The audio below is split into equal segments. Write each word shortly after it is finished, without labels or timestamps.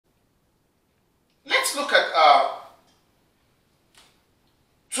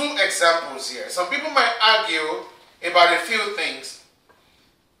examples here. Some people might argue about a few things.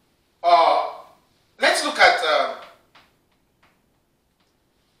 Let's look at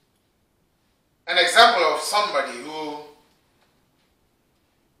an example of somebody who,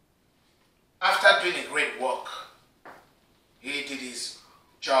 after doing a great work, he did his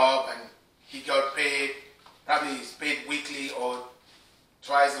job and he got paid. Probably he's paid weekly or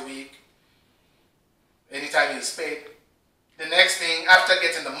twice a week. Anytime he's paid. The next thing after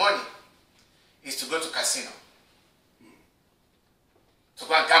getting the money is to go to casino, to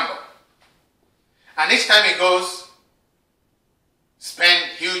go and gamble. And each time he goes,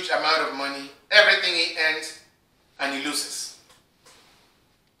 spend huge amount of money, everything he earns, and he loses.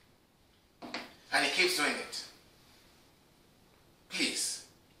 And he keeps doing it. Please,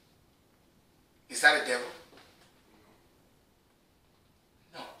 is that a devil?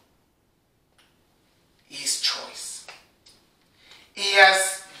 No. His choice. He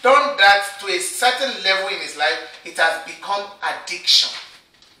has done that to a certain level in his life. It has become addiction.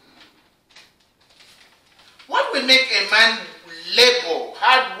 What will make a man labor,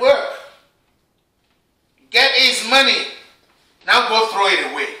 hard work, get his money, now go throw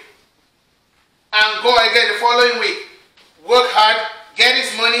it away, and go again the following week, work hard, get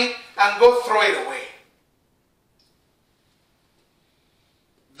his money, and go throw it away?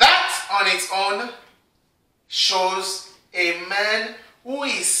 That on its own shows a man who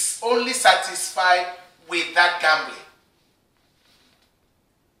is only satisfied with that gambling.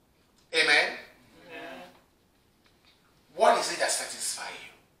 Amen? Yeah. What is it that satisfies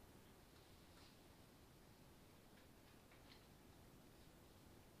you?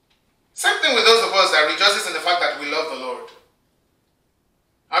 Same thing with those of us that rejoices in the fact that we love the Lord.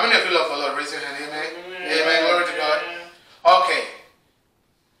 How many of you love the Lord? Raise your hand. Amen. Amen. Amen. Glory to God. Okay.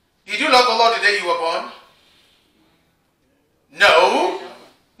 Did you love the Lord the day you were born? No.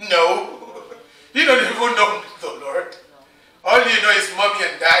 No. You don't even know the Lord. All you know is mommy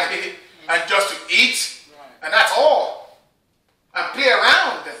and daddy and just to eat. And that's all. And play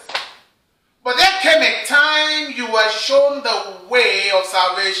around. But there came a time you were shown the way of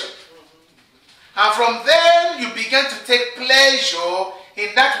salvation. And from then you began to take pleasure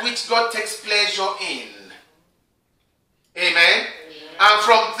in that which God takes pleasure in. Amen. And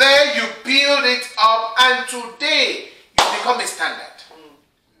from there you build it up, and today you become a standard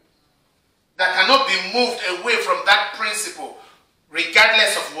that cannot be moved away from that principle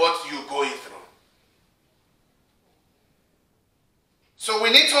regardless of what you're going through. So we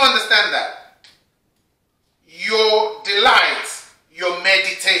need to understand that your delight, your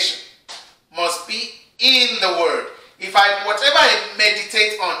meditation must be in the Word. Whatever I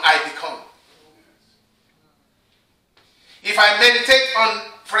meditate on, I become. If I meditate on,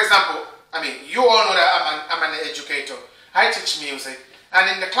 for example, you all know that I'm an educator. I teach music. And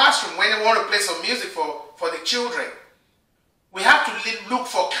in the classroom, when I want to play some music for the children, we have to look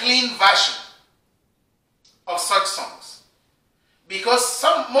for clean version of such songs. Because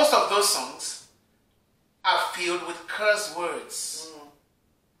most of those songs are filled with curse words.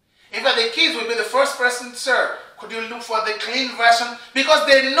 In fact, the kids will be the first person, sir, could you look for the clean version? Because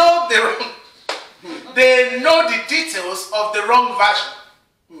they know the wrong. They know the details of the wrong version.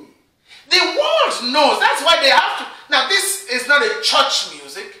 The world knows. That's why they have to. Now, this is not a church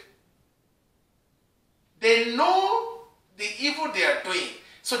music. They know the evil they are doing.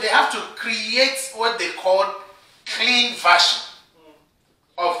 So they have to create what they call clean version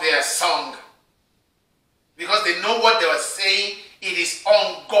of their song. Because they know what they were saying. It is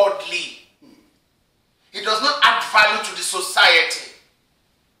ungodly. It does not add value to the society.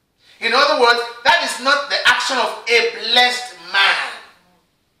 In other words, that is not the action of a blessed man.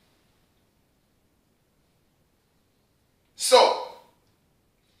 So,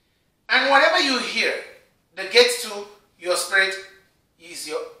 and whatever you hear that gets to your spirit is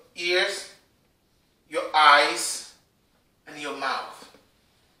your ears, your eyes, and your mouth.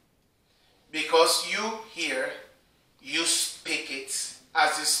 Because you hear, you speak it.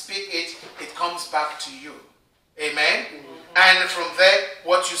 As you speak it, it comes back to you. Amen? And from there,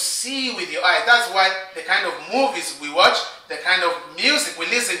 what you see with your eyes, that's why the kind of movies we watch, the kind of music we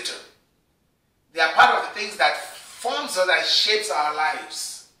listen to, they are part of the things that forms us and shapes our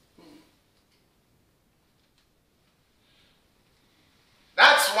lives.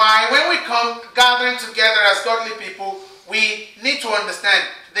 That's why when we come gathering together as godly people, we need to understand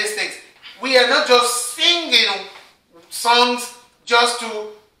these things. We are not just singing songs just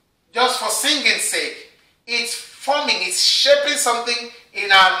for singing's sake. It's forming, it's shaping something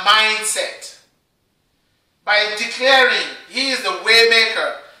in our mindset. By declaring, He is the way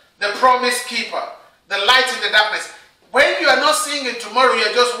maker, the promise keeper, the light in the darkness. When you are not seeing it tomorrow, you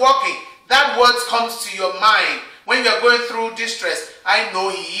are just walking. That word comes to your mind. When you are going through distress, I know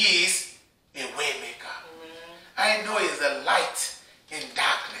He is a waymaker. I know He is a light in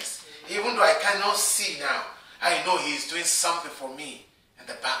darkness. Even though I cannot see now, I know He is doing something for me in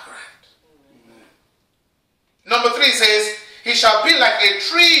the background. Number 3 says, He shall be like a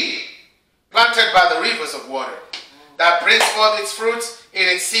tree planted by the rivers of water, that brings forth its fruits in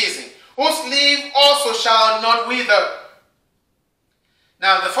its season, whose leaf also shall not wither.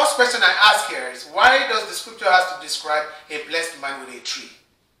 Now, the first question I ask here is, why does the scripture have to describe a blessed man with a tree?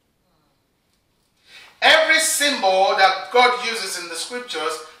 Every symbol that God uses in the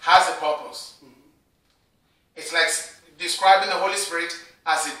scriptures has a purpose. It's like describing the Holy Spirit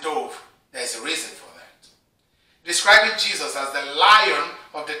as a dove. There's a reason for that. Describing Jesus as the Lion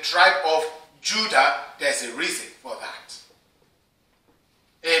of the tribe of Judah, there's a reason for that.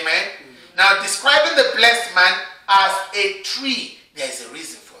 Amen. Now, describing the blessed man as a tree, there's a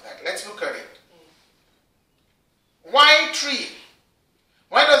reason for that. Let's look at it. Why tree?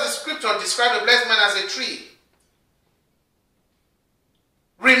 Why does the scripture describe the blessed man as a tree?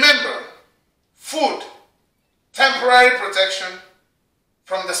 Remember, food, temporary protection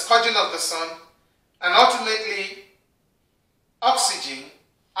from the scorching of the sun, and ultimately oxygen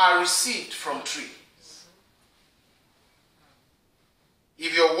are received from trees.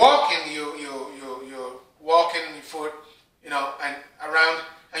 If you're walking, you're walking foot, and around,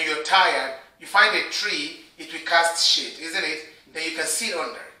 and you're tired, you find a tree, it will cast shade, isn't it? Then you can sit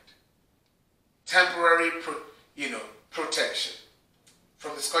under it. Temporary, protection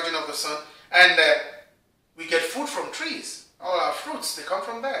from the scorching of the sun, and we get food from trees. All our fruits, they come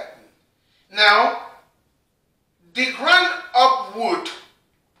from there. Now, the ground up wood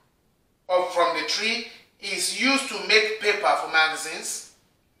from the tree is used to make paper for magazines,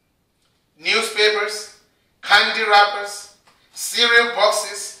 newspapers, candy wrappers, cereal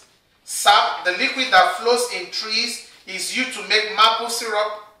boxes, sap. The liquid that flows in trees is used to make maple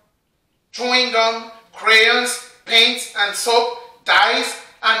syrup, chewing gum, crayons, paints and soap, dyes,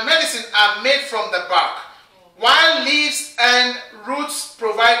 and medicine are made from the bark, while leaves and roots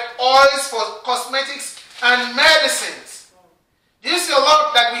provide oils for cosmetics and medicines. Do you see a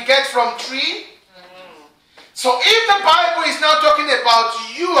lot that we get from tree? So if the Bible is now talking about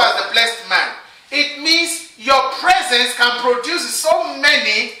you as a blessed man, it means your presence can produce so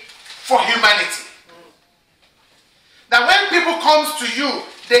many for humanity. That when people come to you,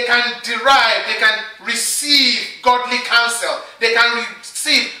 they can derive, they can receive godly counsel, they can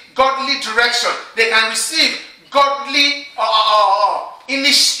receive godly direction, they can receive godly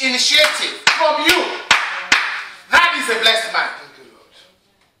initiative from you. That is a blessed man. Thank you, Lord.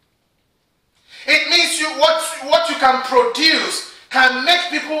 It means what you can produce can make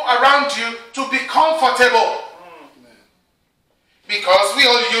people around you to be comfortable. Because we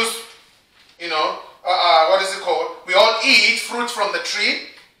all use, what is it called? We all eat fruit from the tree,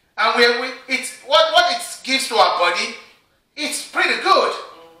 and what it gives to our body, it's pretty good.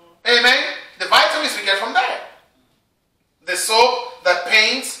 Amen. The vitamins we get from there, the soap, the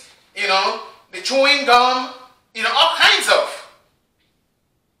paints, the chewing gum, all kinds of.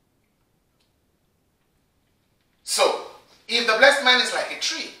 So, if the blessed man is like a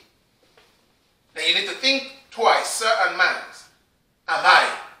tree, then you need to think twice, sir and man. Am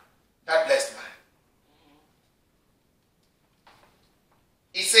I that blessed man?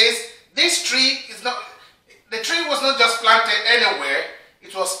 He says, this tree is not, the tree was not just planted anywhere,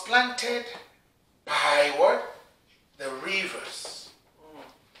 it was planted by what? The rivers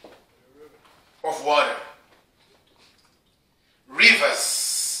of water.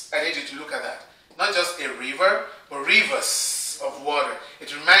 Rivers. I need you to look at that. Not just a river, but rivers of water.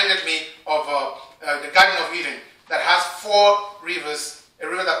 It reminded me of the Garden of Eden that has 4 rivers, a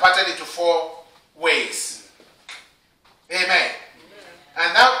river that parted into 4 ways. Amen.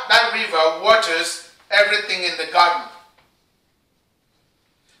 And that river waters everything in the garden.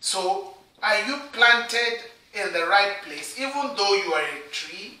 So, are you planted in the right place? Even though you are a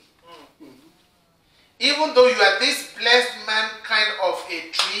tree, even though you are this blessed man kind of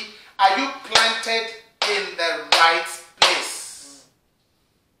a tree, are you planted in the right place?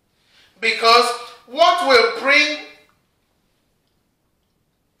 Because what will bring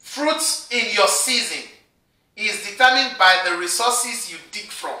fruits in your season is determined by the resources you dig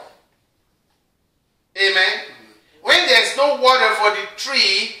from. Amen. When there is no water for the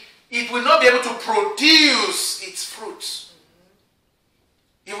tree, it will not be able to produce its fruits,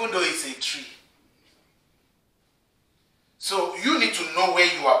 even though it's a tree. So you need to know where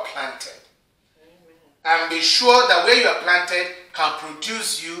you are planted. And be sure that where you are planted can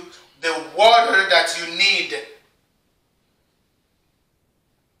produce you the water that you need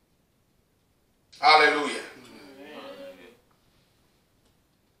Hallelujah.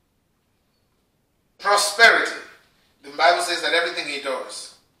 Prosperity. The Bible says that everything he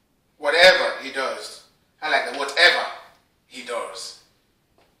does, whatever he does, I like that, whatever he does,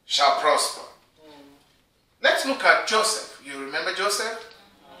 shall prosper. Let's look at Joseph. You remember Joseph?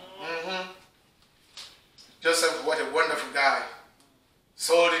 Joseph, what a wonderful guy.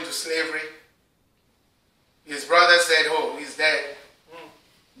 Sold into slavery. His brother said, oh, he's dead.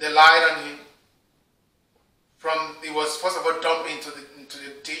 They lied on him. He was first of all dumped into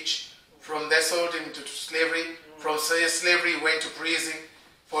the ditch. From there sold him into slavery. From slavery he went to prison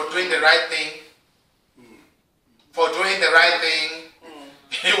for doing the right thing. For doing the right thing.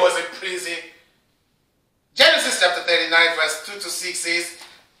 He was in prison. Genesis chapter 39 verse 2 to 6 says,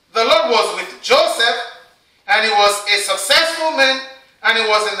 the Lord was with Joseph, and he was a successful man, and he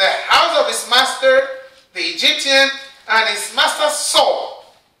was in the house of his master, the Egyptian, and his master saw.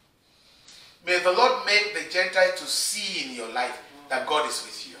 May the Lord make the Gentile to see in your life that God is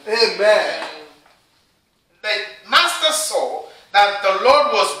with you. Amen. The master saw that the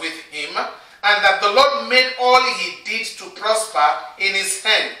Lord was with him, and that the Lord made all he did to prosper in his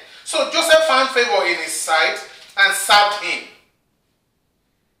hand. So Joseph found favor in his sight and served him.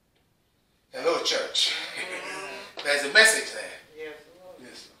 Hello, church. There's a message there.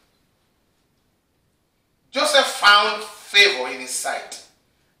 Yes. Joseph found favor in his sight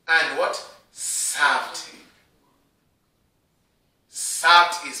and what? Served him.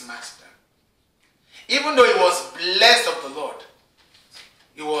 Served his master. Even though he was blessed of the Lord,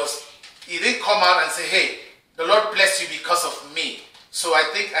 he didn't come out and say, hey, the Lord bless you because of me. So I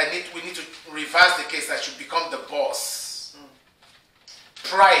think we need to reverse the case. I should become the boss.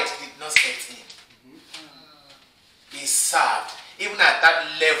 Pride did not set in. He served, even at that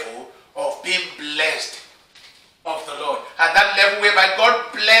level of being blessed of the Lord. At that level whereby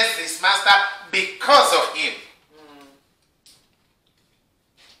God blessed his master because of him.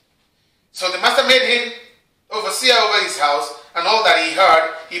 So the master made him overseer over his house, and all that he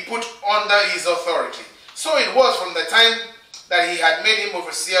heard, he put under his authority. So it was from the time that he had made him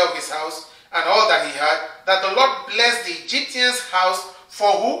overseer of his house, and all that he had, that the Lord blessed the Egyptian's house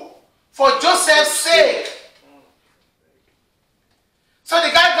for who? For Joseph's sake. So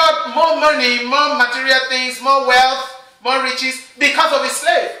the guy got more money, more material things, more wealth, more riches because of his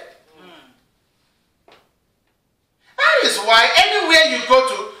slave. That is why anywhere you go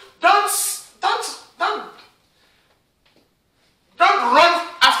to, don't run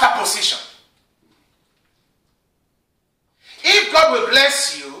after position. If God will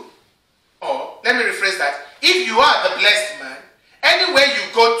bless you, or let me rephrase that, if you are the blessed man, anywhere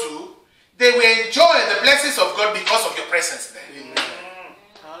you go to, they will enjoy the blessings of God because of your presence there.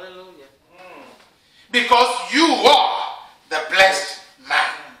 Hallelujah. Because you are the blessed man.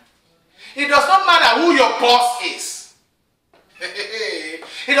 It does not matter who your boss is.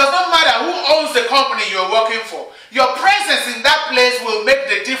 It does not matter who owns the company you're working for. Your presence in that place will make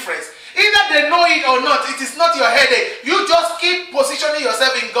the difference. Either they know it or not, it is not your headache. You just keep positioning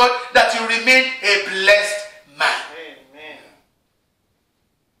yourself in God that you remain a blessed man. Amen.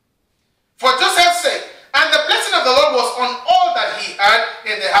 For Joseph's sake, and the blessing of the Lord was on all that he had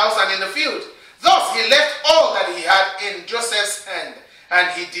in the house and in the field. Thus he left all that he had in Joseph's hand,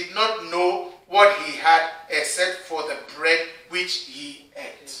 and he did not know what he had except for the bread which he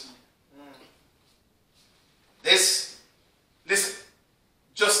ate. Listen,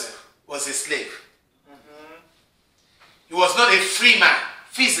 Joseph was a slave. He was not a free man,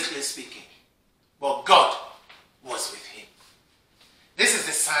 physically speaking, but God was with him. This is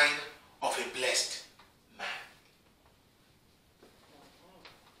the sign of a blessed man.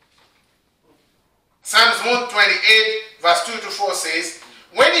 Psalms 128 verse 2 to 4 says,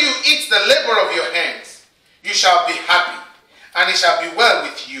 when you eat the labor of your hands, you shall be happy, and it shall be well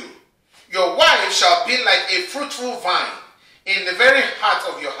with you. Your wife shall be like a fruitful vine in the very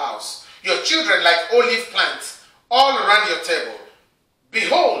heart of your house. Your children like olive plants all around your table.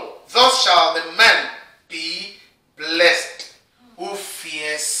 Behold, thus shall the man be blessed who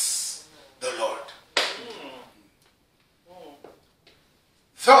fears the Lord.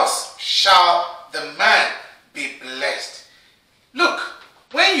 Thus shall the man be blessed. Look,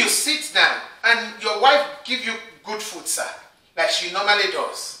 when you sit down and your wife give you good food, sir, like she normally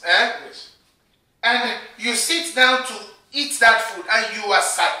does, yes. And you sit down to eat that food and you are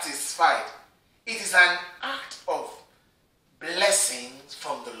satisfied, it is an act of blessings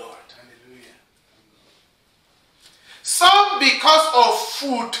from the Lord. Hallelujah. Some, because of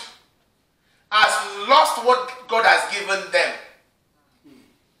food, has lost what God has given them.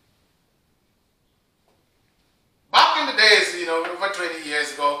 Back in the days, over 20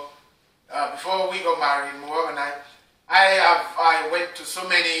 years ago, before we got married, Moab and I went to so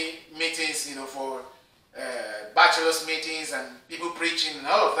many meetings, you know, for bachelor's meetings and people preaching and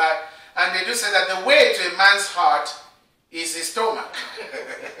all of that. And they do say that the way to a man's heart is his stomach,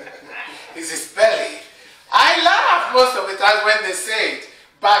 is his belly. I laughed most of the time when they say it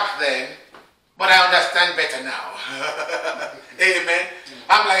back then, but I understand better now. Amen.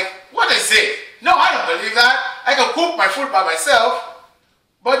 I'm like, what is it? No, I don't believe that. I can cook my food by myself.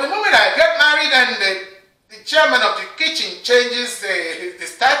 But the moment I get married and the chairman of the kitchen changes the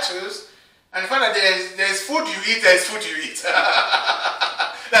status, and find that there's food you eat, there's food you eat.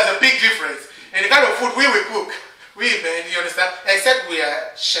 That's a big difference. And the kind of food we will cook, we men, you understand? Except we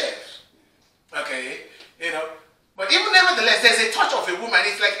are chefs. Okay? You know? But even nevertheless, there's a touch of a woman.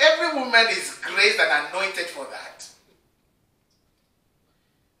 It's like every woman is graced and anointed for that.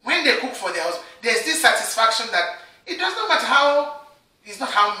 When they cook for their house, there's this satisfaction that it does not matter how, it's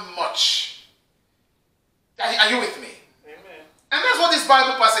not how much. Are you with me? Amen. And that's what this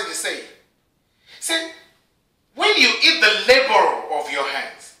Bible passage is saying. Say, when you eat the labor of your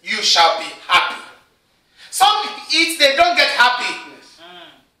hands, you shall be happy. Some eat, they don't get happy.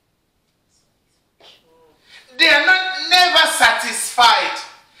 They are never satisfied.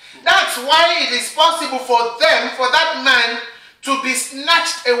 That's why it is possible for them, for that man, to be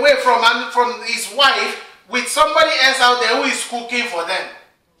snatched away from his wife with somebody else out there who is cooking for them.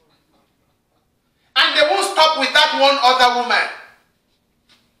 And they won't stop with that one other woman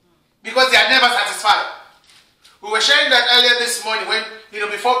because they are never satisfied. We were sharing that earlier this morning when,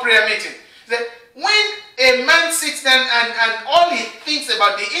 before prayer meeting. That when a man sits down and all he thinks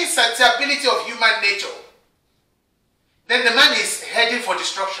about the insatiability of human nature, then the man is heading for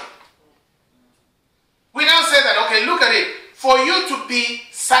destruction. We now say that, okay, look at it. For you to be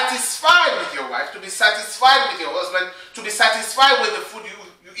satisfied with your wife, to be satisfied with your husband, to be satisfied with the food you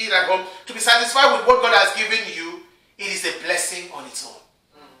eat at home, to be satisfied with what God has given you, it is a blessing on its own.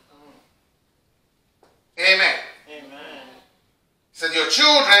 Amen. Amen. So your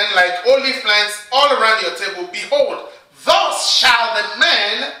children, like olive plants all around your table, behold, thus shall the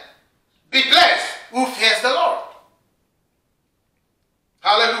man be blessed who fears the Lord.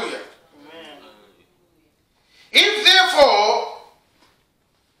 Hallelujah. Amen. If therefore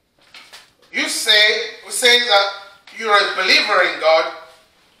you say that you're a believer in God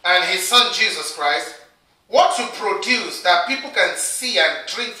and His Son Jesus Christ, what you produce that people can see and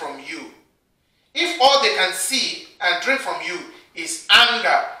drink from you, if all they can see and drink from you is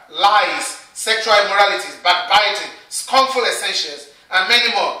anger, lies, sexual immoralities, backbiting, scornful essentials, and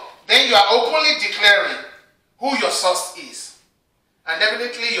many more, then you are openly declaring who your source is. And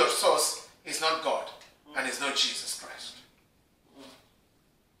definitely your source is not God and it's not Jesus Christ.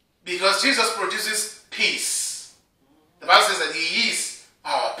 Because Jesus produces peace. The Bible says that He is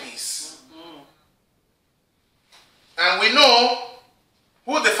our peace. And we know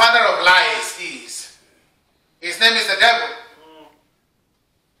who the father of lies is. His name is the devil.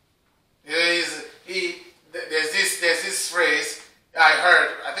 There's this phrase I heard,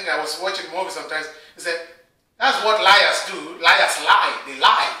 I think I was watching a movie sometimes, he said, that's what liars do. Liars lie. They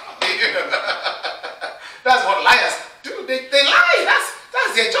lie. That's what liars do. They lie.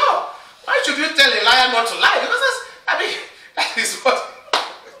 That's their job. Why should you tell a liar not to lie? Because that is what...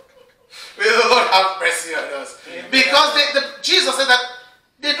 May the Lord have mercy on us. Amen. Because Jesus said that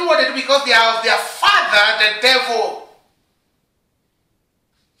they do what they do because they are of their father, the devil.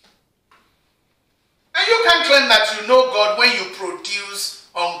 And you can't claim that you know God when you produce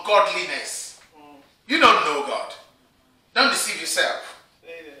ungodliness. You don't know God. Don't deceive yourself.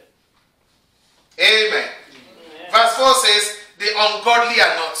 Amen. Amen. Verse 4 says, the ungodly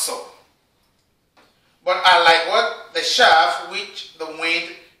are not so, but are like what? The chaff which the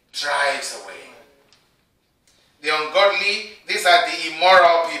wind drives away. The ungodly, these are the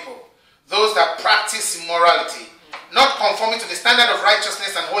immoral people. Those that practice immorality, not conforming to the standard of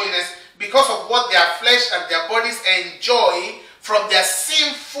righteousness and holiness because of what their flesh and their bodies enjoy from their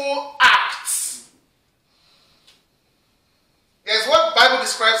sinful acts. It's what the Bible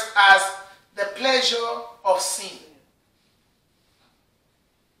describes as the pleasure of sin.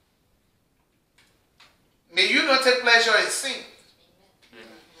 May you not take pleasure in sin.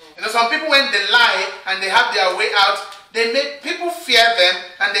 Some people, when they lie and they have their way out, they make people fear them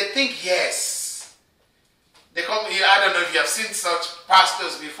and they think, yes. They come here, I don't know if you have seen such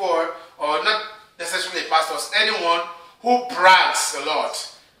pastors before, or not necessarily pastors, anyone who brags a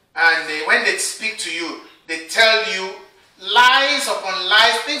lot. And when they speak to you, they tell you lies upon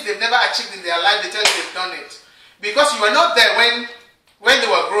lies, things they've never achieved in their life, they tell you they've done it. Because you were not there when they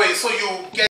were growing, so you get